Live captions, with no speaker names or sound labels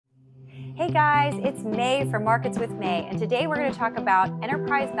Hey guys, it's May from Markets with May, and today we're going to talk about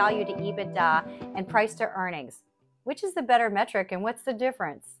enterprise value to EBITDA and price to earnings. Which is the better metric and what's the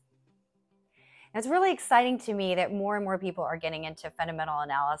difference? And it's really exciting to me that more and more people are getting into fundamental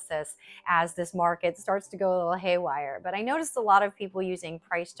analysis as this market starts to go a little haywire. But I noticed a lot of people using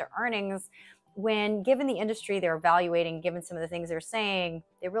price to earnings when, given the industry they're evaluating, given some of the things they're saying,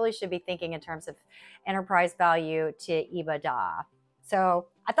 they really should be thinking in terms of enterprise value to EBITDA. So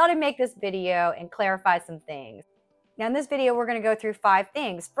I thought I'd make this video and clarify some things. Now in this video, we're going to go through 5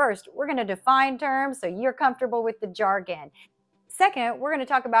 things. First, we're going to define terms so you're comfortable with the jargon. Second, we're going to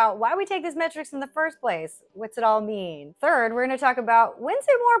talk about why we take these metrics in the first place. What's it all mean? Third, we're going to talk about when's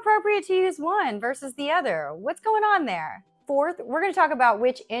it more appropriate to use one versus the other? What's going on there? Fourth, we're going to talk about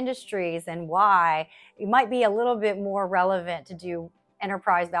which industries and why it might be a little bit more relevant to do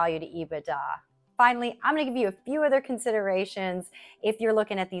enterprise value to EBITDA. Finally, I'm going to give you a few other considerations if you're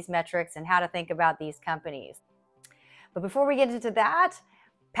looking at these metrics and how to think about these companies. But before we get into that,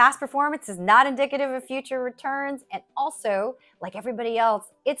 past performance is not indicative of future returns. And also, like everybody else,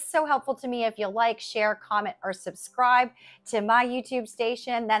 it's so helpful to me if you like, share, comment, or subscribe to my YouTube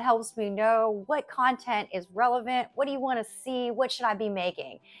station. That helps me know what content is relevant. What do you want to see? What should I be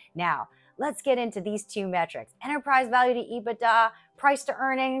making? Now, let's get into these 2 metrics. Enterprise value to EBITDA, price to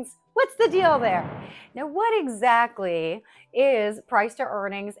earnings. What's the deal there? Now, what exactly is price to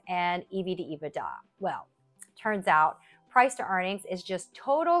earnings and EV to EBITDA? Well, turns out price to earnings is just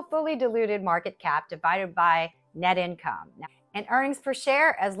total fully diluted market cap divided by net income. And earnings per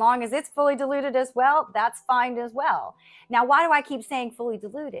share, as long as it's fully diluted as well, that's fine as well. Now, why do I keep saying fully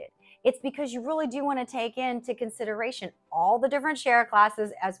diluted? It's because you really do want to take into consideration all the different share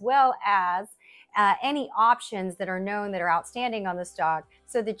classes as well as any options that are known that are outstanding on the stock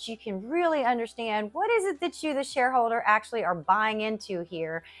so that you can really understand what is it that you, the shareholder, actually are buying into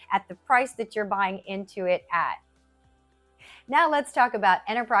here at the price that you're buying into it at. Now let's talk about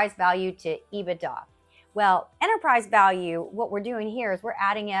enterprise value to EBITDA. Well, enterprise value, what we're doing here is we're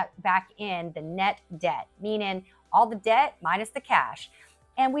adding it back in the net debt, meaning all the debt minus the cash.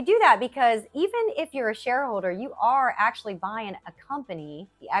 And we do that because even if you're a shareholder, you are actually buying a company,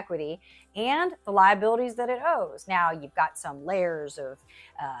 the equity, and the liabilities that it owes. Now, you've got some layers of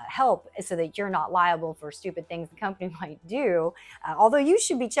help so that you're not liable for stupid things the company might do, although you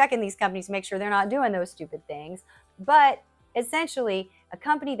should be checking these companies to make sure they're not doing those stupid things. But essentially, a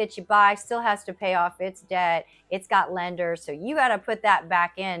company that you buy still has to pay off its debt. It's got lenders, so you got to put that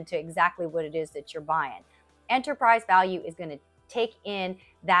back into exactly what it is that you're buying. Enterprise value is going to take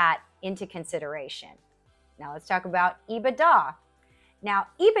that into consideration. Now let's talk about EBITDA. Now,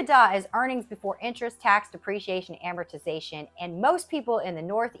 EBITDA is earnings before interest, tax, depreciation, amortization, and most people in the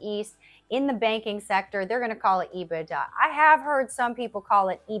Northeast, in the banking sector, they're going to call it EBITDA. I have heard some people call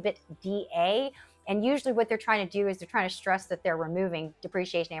it EBITDA, and usually what they're trying to do is they're trying to stress that they're removing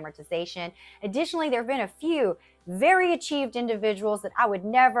depreciation, amortization. Additionally, there have been a few very achieved individuals that I would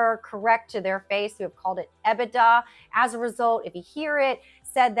never correct to their face who have called it EBITDA. As a result, if you hear it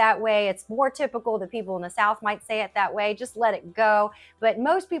said that way, it's more typical that people in the South might say it that way. Just let it go. But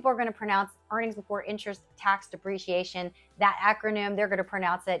most people are going to pronounce earnings before interest, tax, depreciation, that acronym, they're going to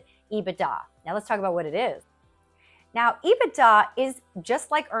pronounce it EBITDA. Now let's talk about what it is. Now, EBITDA is, just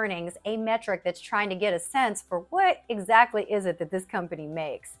like earnings, a metric that's trying to get a sense for what exactly is it that this company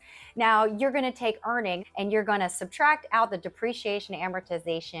makes. Now, you're going to take earnings and you're going to subtract out the depreciation,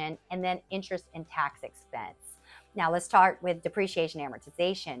 amortization, and then interest and tax expense. Now, let's start with depreciation,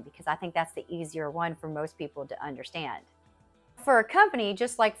 amortization, because I think that's the easier one for most people to understand. For a company,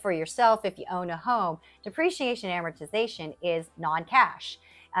 just like for yourself, if you own a home, depreciation and amortization is non-cash.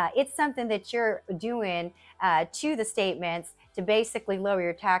 It's something that you're doing to the statements to basically lower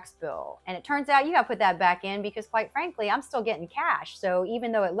your tax bill. And it turns out you got to put that back in because, quite frankly, I'm still getting cash. So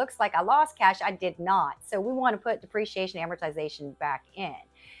even though it looks like I lost cash, I did not. So we want to put depreciation and amortization back in.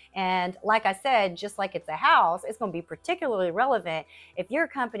 And like I said, just like it's a house, it's going to be particularly relevant if your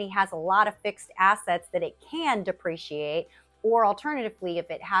company has a lot of fixed assets that it can depreciate, or alternatively,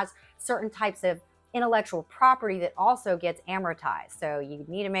 if it has certain types of intellectual property that also gets amortized. So you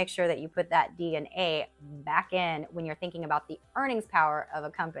need to make sure that you put that D&A back in when you're thinking about the earnings power of a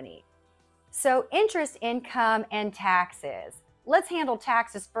company. So interest, income, and taxes. Let's handle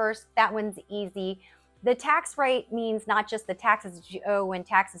taxes first. That one's easy. The tax rate means not just the taxes that you owe when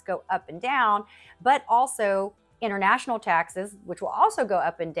taxes go up and down, but also international taxes, which will also go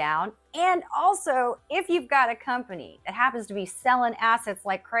up and down. And also, if you've got a company that happens to be selling assets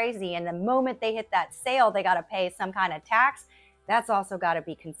like crazy, and the moment they hit that sale, they got to pay some kind of tax, that's also got to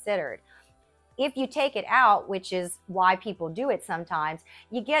be considered. if you take it out, which is why people do it sometimes,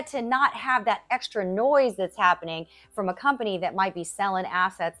 you get to not have that extra noise that's happening from a company that might be selling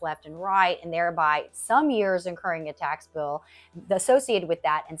assets left and right, and thereby some years incurring a tax bill associated with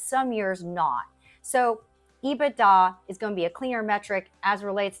that and some years not. So EBITDA is going to be a cleaner metric as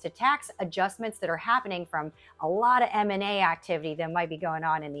relates to tax adjustments that are happening from a lot of M&A activity that might be going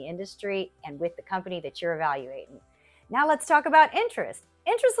on in the industry and with the company that you're evaluating. Now let's talk about interest.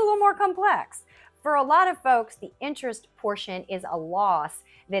 Interest is a little more complex. For a lot of folks, the interest portion is a loss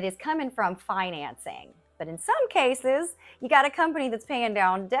that is coming from financing. But in some cases, you got a company that's paying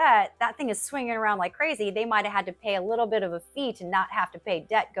down debt. That thing is swinging around like crazy. They might have had to pay a little bit of a fee to not have to pay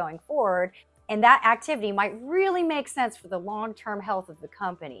debt going forward. And that activity might really make sense for the long-term health of the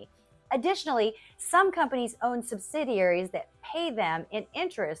company. Additionally, some companies own subsidiaries that pay them in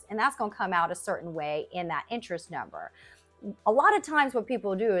interest, and that's going to come out a certain way in that interest number. A lot of times what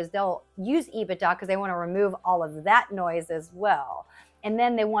people do is they'll use EBITDA because they want to remove all of that noise as well. And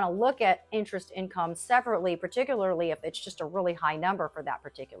then they want to look at interest income separately, particularly if it's just a really high number for that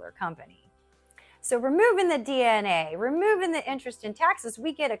particular company. So removing the D&A, removing the interest and taxes,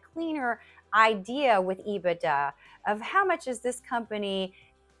 we get a cleaner idea with EBITDA of how much is this company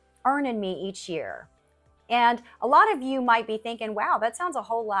earning me each year. And a lot of you might be thinking, wow, that sounds a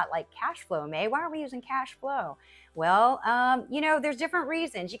whole lot like cash flow, May. Why aren't we using cash flow? Well, there's different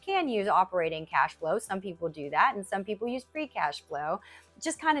reasons. You can use operating cash flow. Some people do that, and some people use free cash flow. It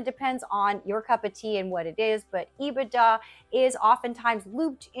just kind of depends on your cup of tea and what it is. But EBITDA is oftentimes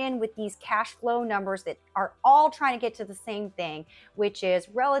looped in with these cash flow numbers that are all trying to get to the same thing, which is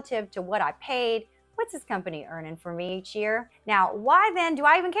relative to what I paid. What's this company earning for me each year? Now, why then do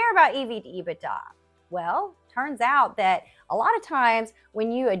I even care about EV to EBITDA? Well, turns out that a lot of times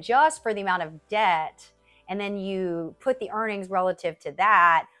when you adjust for the amount of debt and then you put the earnings relative to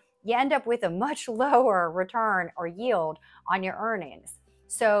that, you end up with a much lower return or yield on your earnings.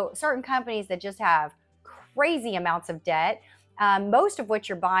 So certain companies that just have crazy amounts of debt, most of what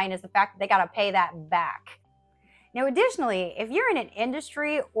you're buying is the fact that they got to pay that back. Now, additionally, if you're in an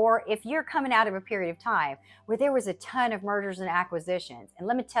industry or if you're coming out of a period of time where there was a ton of mergers and acquisitions, and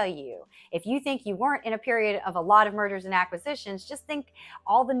let me tell you, if you think you weren't in a period of a lot of mergers and acquisitions, just think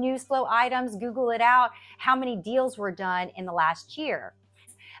all the news flow items, Google it out, how many deals were done in the last year.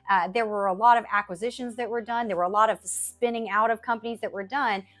 There were a lot of acquisitions that were done. There were a lot of spinning out of companies that were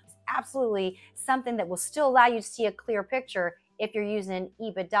done. It's absolutely something that will still allow you to see a clear picture if you're using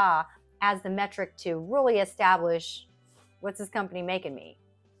EBITDA as the metric to really establish what's this company making me.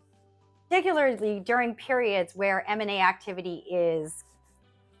 Particularly during periods where M&A activity is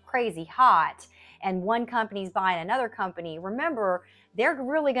crazy hot and one company's buying another company, remember, they're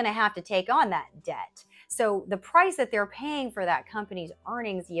really going to have to take on that debt. So the price that they're paying for that company's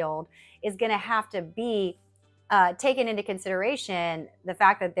earnings yield is going to have to be taken into consideration, the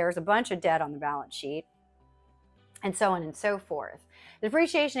fact that there's a bunch of debt on the balance sheet, and so on and so forth. The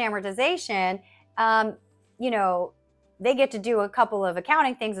depreciation and amortization, they get to do a couple of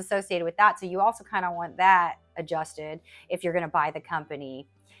accounting things associated with that. So you also kind of want that adjusted if you're going to buy the company.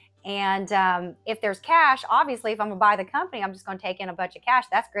 And if there's cash, obviously, if I'm going to buy the company, I'm just going to take in a bunch of cash.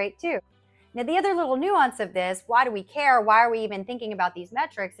 That's great too. Now, the other little nuance of this, why do we care? Why are we even thinking about these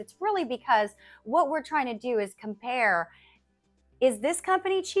metrics? It's really because what we're trying to do is compare, is this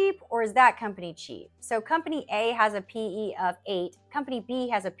company cheap or is that company cheap? So company A has a PE of 8, company B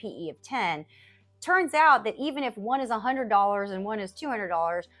has a PE of 10. Turns out that even if one is $100 and one is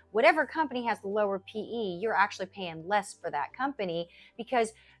 $200, whatever company has the lower PE, you're actually paying less for that company,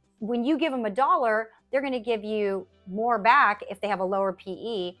 because when you give them $1, they're going to give you more back if they have a lower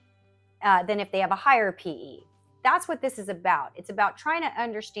PE than if they have a higher PE. That's what this is about. It's about trying to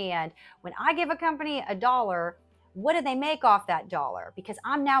understand, when I give a company $1, what do they make off that dollar? Because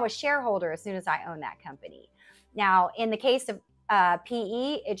I'm now a shareholder as soon as I own that company. Now, in the case of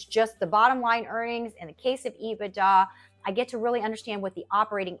PE, it's just the bottom line earnings. In the case of EBITDA, I get to really understand what the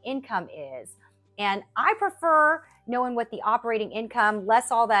operating income is. And I prefer knowing what the operating income, less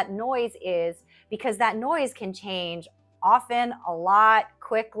all that noise is, because that noise can change often, a lot,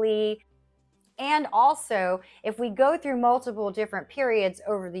 quickly. And also, if we go through multiple different periods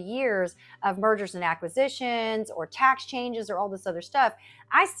over the years of mergers and acquisitions or tax changes or all this other stuff,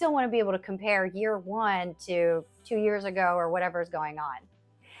 I still want to be able to compare year one to 2 years ago or whatever is going on.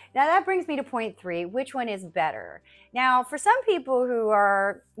 Now that brings me to point 3, which one is better? Now, for some people who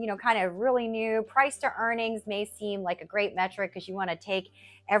are, kind of really new, price to earnings may seem like a great metric because you want to take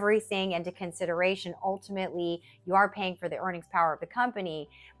everything into consideration. Ultimately, you are paying for the earnings power of the company.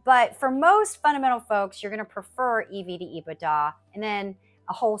 But for most fundamental folks, you're going to prefer EV to EBITDA. And then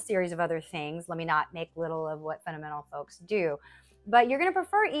a whole series of other things. Let me not make little of what fundamental folks do. But you're going to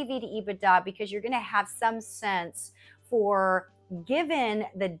prefer EV to EBITDA because you're going to have some sense for, given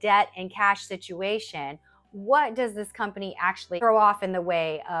the debt and cash situation, what does this company actually throw off in the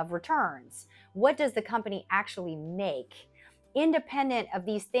way of returns? What does the company actually make, independent of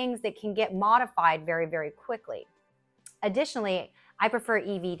these things that can get modified very, very quickly? Additionally, I prefer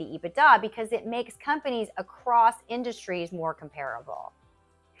EV to EBITDA because it makes companies across industries more comparable.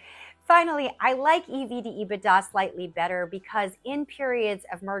 Finally, I like EV to EBITDA slightly better because in periods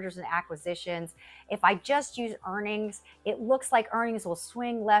of mergers and acquisitions, if I just use earnings, it looks like earnings will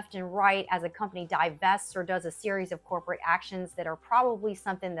swing left and right as a company divests or does a series of corporate actions that are probably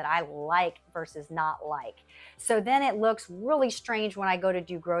something that I like versus not like. So then it looks really strange when I go to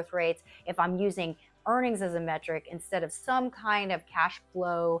do growth rates if I'm using earnings as a metric instead of some kind of cash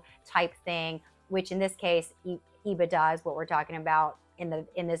flow type thing, which in this case, EBITDA is what we're talking about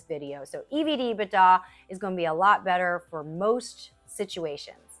in this video. So EV to EBITDA is going to be a lot better for most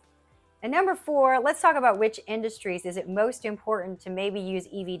situations. And number 4, let's talk about which industries is it most important to maybe use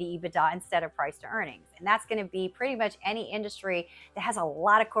EV to EBITDA instead of price to earnings. And that's going to be pretty much any industry that has a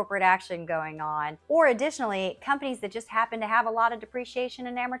lot of corporate action going on, or additionally, companies that just happen to have a lot of depreciation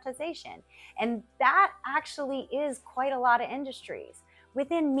and amortization. And that actually is quite a lot of industries.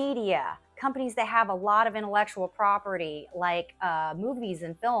 Within media, companies that have a lot of intellectual property, like movies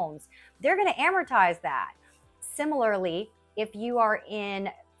and films, they're going to amortize that. Similarly, if you are in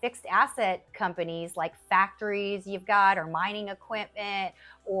fixed asset companies like factories you've got, or mining equipment,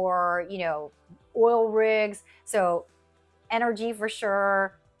 or oil rigs, so energy for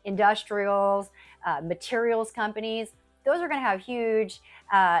sure, industrials, materials companies, those are going to have huge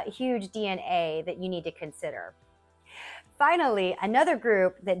DNA that you need to consider. Finally, another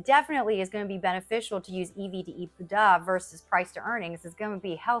group that definitely is going to be beneficial to use EV to EBITDA versus price to earnings is going to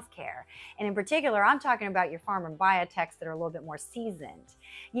be healthcare. And in particular, I'm talking about your pharma and biotechs that are a little bit more seasoned.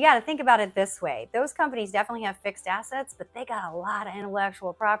 You got to think about it this way. Those companies definitely have fixed assets, but they got a lot of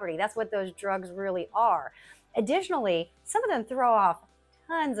intellectual property. That's what those drugs really are. Additionally, some of them throw off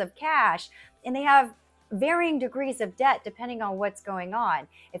tons of cash, and they have varying degrees of debt depending on what's going on.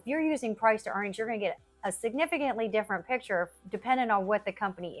 If you're using price to earnings, you're going to get a significantly different picture depending on what the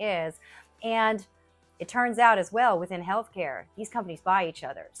company is. And it turns out as well, within healthcare, these companies buy each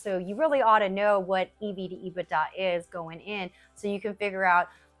other. So you really ought to know what EV to EBITDA is going in, so you can figure out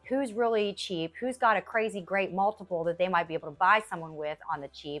who's really cheap, who's got a crazy great multiple that they might be able to buy someone with on the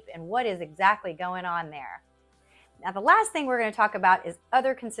cheap, and what is exactly going on there. Now, the last thing we're going to talk about is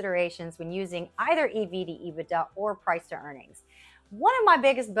other considerations when using either EV to EBITDA or price to earnings. One of my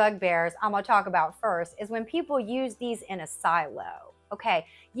biggest bugbears I'm going to talk about first is when people use these in a silo. Okay,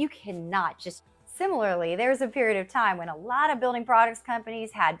 you cannot just... Similarly, there was a period of time when a lot of building products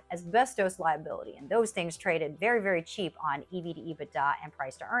companies had asbestos liability, and those things traded very, very cheap on EV to EBITDA and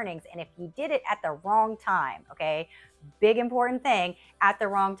price to earnings. And if you did it at the wrong time, okay, big important thing, at the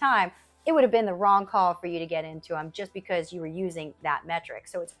wrong time, it would have been the wrong call for you to get into them just because you were using that metric.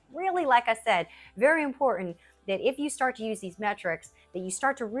 So it's really, like I said, very important that if you start to use these metrics, that you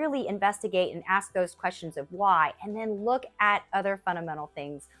start to really investigate and ask those questions of why, and then look at other fundamental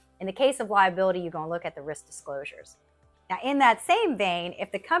things. In the case of liability, you're going to look at the risk disclosures. Now, in that same vein,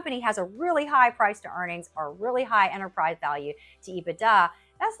 if the company has a really high price to earnings or really high enterprise value to EBITDA,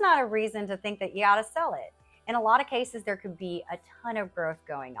 that's not a reason to think that you ought to sell it. In a lot of cases, there could be a ton of growth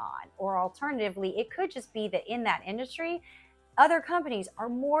going on, or alternatively, it could just be that in that industry, other companies are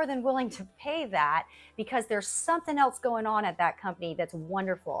more than willing to pay that because there's something else going on at that company that's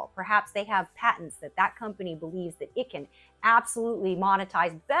wonderful. Perhaps they have patents that that company believes that it can absolutely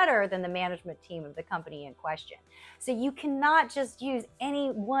monetize better than the management team of the company in question. So you cannot just use any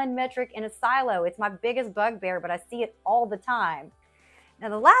one metric in a silo. It's my biggest bugbear, but I see it all the time. Now,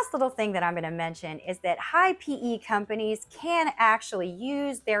 the last little thing that I'm going to mention is that high PE companies can actually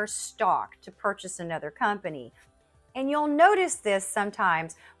use their stock to purchase another company. And you'll notice this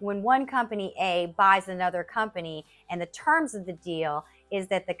sometimes when one company A buys another company, and the terms of the deal is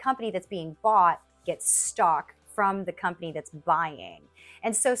that the company that's being bought gets stock from the company that's buying.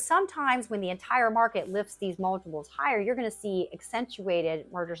 And so sometimes when the entire market lifts these multiples higher, you're going to see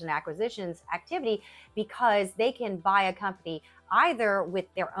accentuated mergers and acquisitions activity because they can buy a company either with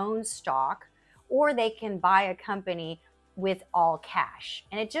their own stock, or they can buy a company with all cash.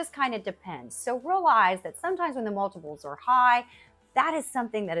 And it just kind of depends. So realize that sometimes when the multiples are high, that is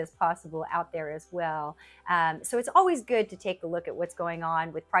something that is possible out there as well. So it's always good to take a look at what's going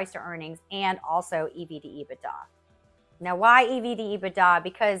on with price to earnings and also EV to EBITDA. Now, why EV to EBITDA?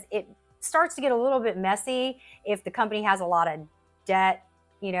 Because it starts to get a little bit messy if the company has a lot of debt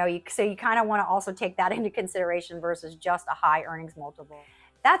So you kind of want to also take that into consideration versus just a high earnings multiple.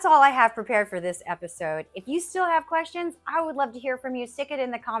 That's all I have prepared for this episode. If you still have questions, I would love to hear from you. Stick it in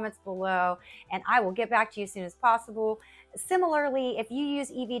the comments below, and I will get back to you as soon as possible. Similarly, if you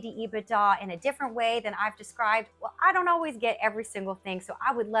use EV to EBITDA in a different way than I've described, well, I don't always get every single thing, so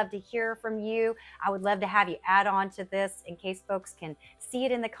I would love to hear from you. I would love to have you add on to this in case folks can see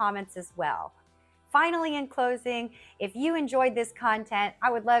it in the comments as well. Finally, in closing, if you enjoyed this content,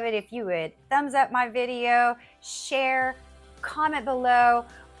 I would love it if you would thumbs up my video, share, comment below,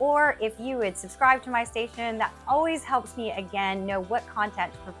 or if you would subscribe to my station. That always helps me, again, know what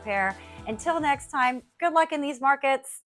content to prepare. Until next time, good luck in these markets.